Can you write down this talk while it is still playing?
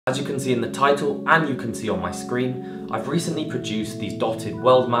As you can see in the title and you can see on my screen, I've recently produced these dotted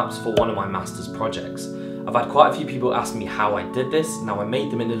world maps for one of my master's projects. I've had quite a few people ask me how I did this. Now I made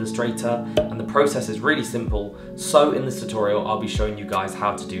them in Illustrator and the process is really simple, so in this tutorial I'll be showing you guys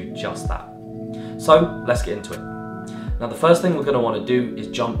how to do just that. So let's get into it. Now the first thing we're going to want to do is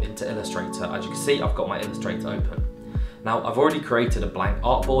jump into Illustrator. As you can see, I've got my Illustrator open. Now I've already created a blank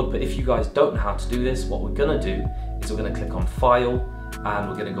artboard, but if you guys don't know how to do this, what we're going to do is we're going to click on File and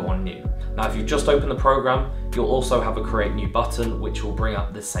we're going to go on New. Now if you've just opened the program, you'll also have a Create New button which will bring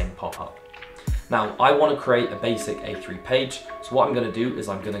up this same pop-up. Now I want to create a basic A3 page, so what I'm going to do is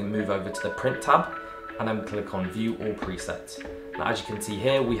I'm going to move over to the Print tab and then click on View All Presets. Now as you can see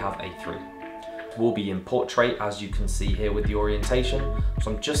here, we have A3. We'll be in portrait, as you can see here with the orientation,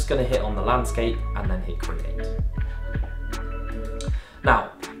 so I'm just going to hit on the landscape and then hit Create.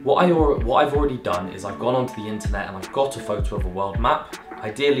 Now what I've already done is I've gone onto the internet and I've got a photo of a world map,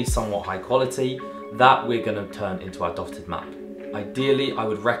 ideally somewhat high quality, that we're going to turn into our dotted map. Ideally, I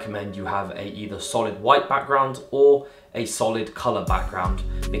would recommend you have a either solid white background or a solid color background,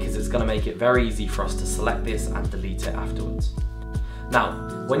 because it's going to make it very easy for us to select this and delete it afterwards.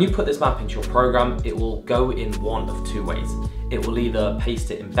 Now, when you put this map into your program, it will go in one of two ways. It will either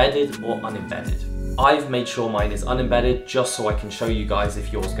paste it embedded or unembedded. I've made sure mine is unembedded just so I can show you guys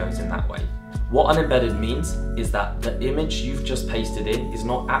if yours goes in that way. What unembedded means is that the image you've just pasted in is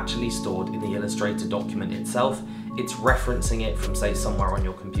not actually stored in the Illustrator document itself, it's referencing it from, say, somewhere on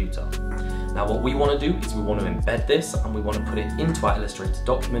your computer. Now what we want to do is we want to embed this and we want to put it into our Illustrator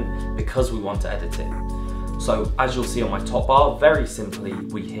document because we want to edit it. So as you'll see on my top bar, very simply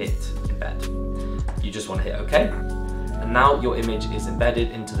we hit embed. You just want to hit OK, and now your image is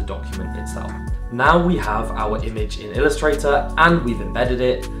embedded into the document itself. Now we have our image in Illustrator and we've embedded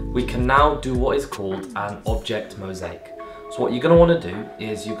it, we can now do what is called an object mosaic. So what you're going to want to do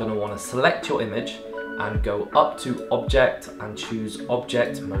is you're going to want to select your image and go up to Object and choose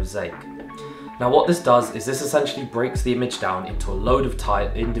Object Mosaic. Now what this does is this essentially breaks the image down into a load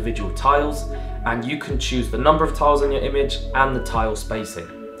of individual tiles, and you can choose the number of tiles on your image and the tile spacing.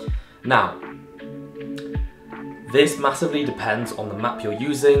 Now, this massively depends on the map you're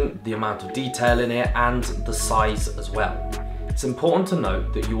using, the amount of detail in it, and the size as well. It's important to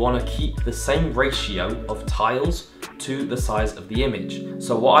note that you want to keep the same ratio of tiles to the size of the image.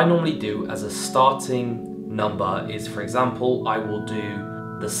 So what I normally do as a starting number is, for example, I will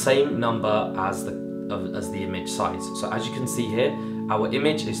do the same number as the image size. So as you can see here, our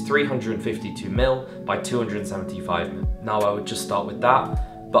image is 352mm by 275mm. Now I would just start with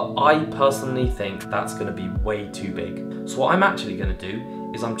that, but I personally think that's going to be way too big. So what I'm actually going to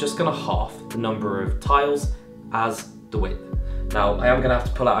do is I'm just going to half the number of tiles as the width. Now I am going to have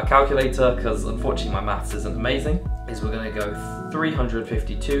to pull out a calculator because unfortunately my maths isn't amazing. We're going to go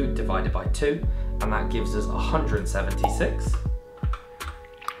 352 divided by 2 and that gives us 176.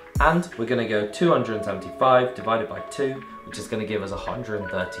 And we're going to go 275 divided by 2, which is going to give us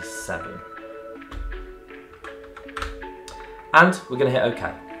 137. And we're going to hit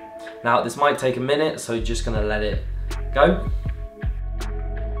OK. Now this might take a minute, so you're just going to let it go.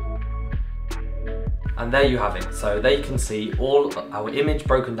 And there you have it. So there you can see all our image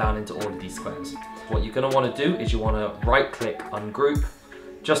broken down into all of these squares. What you're going to want to do is you want to right click ungroup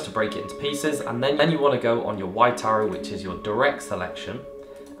just to break it into pieces, and then you want to go on your white arrow, which is your direct selection.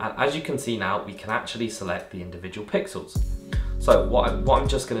 And as you can see now, we can actually select the individual pixels. So what I'm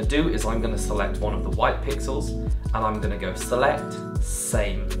just going to do is I'm going to select one of the white pixels and I'm going to go select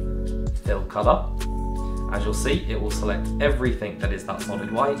same fill color. As you'll see, it will select everything that is that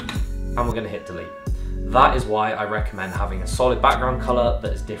solid white, and we're going to hit delete. That is why I recommend having a solid background color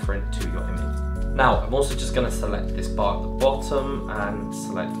that is different to your image. Now I'm also just going to select this bar at the bottom and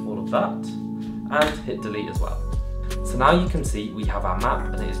select all of that and hit delete as well. So now you can see we have our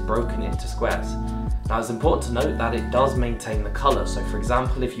map and it is broken into squares. Now it's important to note that it does maintain the color. So for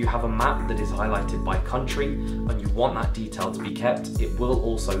example, if you have a map that is highlighted by country and you want that detail to be kept, it will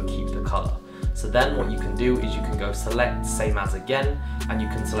also keep the color. So then what you can do is you can go select same as again and you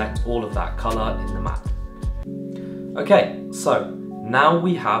can select all of that color in the map. Okay, so now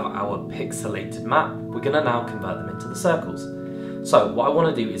we have our pixelated map. We're going to now convert them into the circles. So what I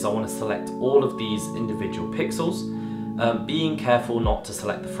want to do is I want to select all of these individual pixels, being careful not to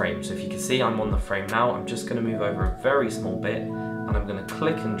select the frame. So if you can see I'm on the frame now, I'm just going to move over a very small bit and I'm going to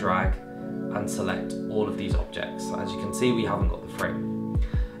click and drag and select all of these objects. So as you can see, we haven't got the frame.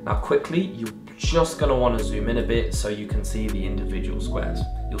 Now quickly, you're just going to want to zoom in a bit so you can see the individual squares.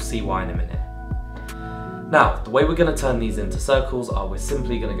 You'll see why in a minute. Now, the way we're going to turn these into circles are we're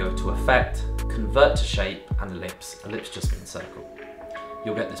simply going to go to Effect, Convert to Shape, and Ellipse. Ellipse just means circle.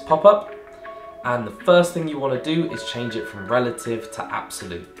 you'll get this pop-up. And the first thing you want to do is change it from relative to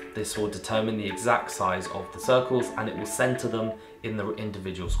absolute. This will determine the exact size of the circles and it will center them in the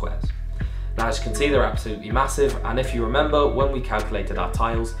individual squares. Now, as you can see, they're absolutely massive. And if you remember, when we calculated our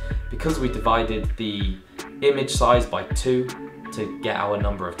tiles, because we divided the image size by 2 to get our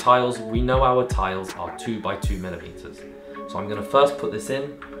number of tiles, we know our tiles are 2 by 2 millimeters. So I'm going to first put this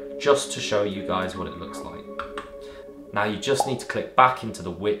in just to show you guys what it looks like. Now you just need to click back into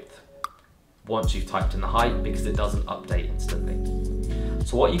the width once you've typed in the height, because it doesn't update instantly.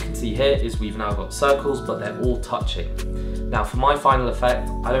 So what you can see here is we've now got circles, but they're all touching. Now for my final effect,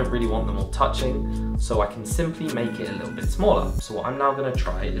 I don't really want them all touching, so I can simply make it a little bit smaller. So what I'm now going to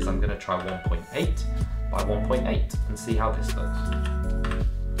try is I'm going to try 1.8 by 1.8 and see how this looks.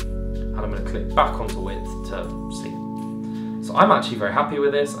 And I'm going to click back onto width to see. So I'm actually very happy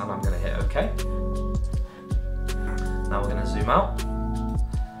with this, and I'm going to hit OK. Now we're going to zoom out.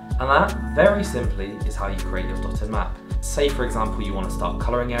 And that, very simply, is how you create your dotted map. Say, for example, you want to start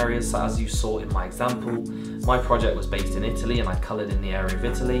colouring areas. So as you saw in my example, my project was based in Italy and I coloured in the area of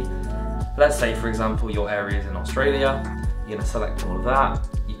Italy. Let's say, for example, your area is in Australia. You're going to select all of that.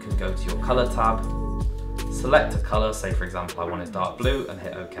 You can go to your colour tab, select a colour, say for example I want it dark blue, and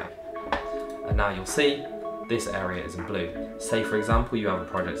hit OK. And now you'll see this area is in blue. Say for example you have a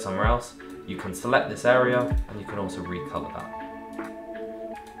project somewhere else, you can select this area and you can also recolour that.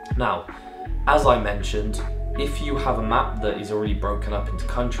 Now, as I mentioned, if you have a map that is already broken up into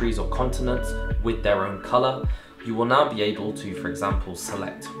countries or continents with their own colour, you will now be able to, for example,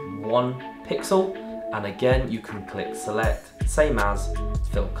 select one pixel, and again you can click select, same as,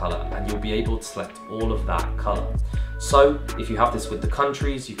 fill colour, and you'll be able to select all of that colour. So if you have this with the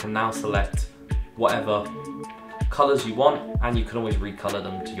countries, you can now select whatever colours you want, and you can always recolour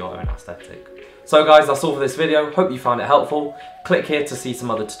them to your own aesthetic. So guys, that's all for this video. Hope you found it helpful. Click here to see some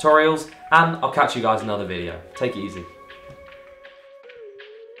other tutorials, and I'll catch you guys in another video. Take it easy.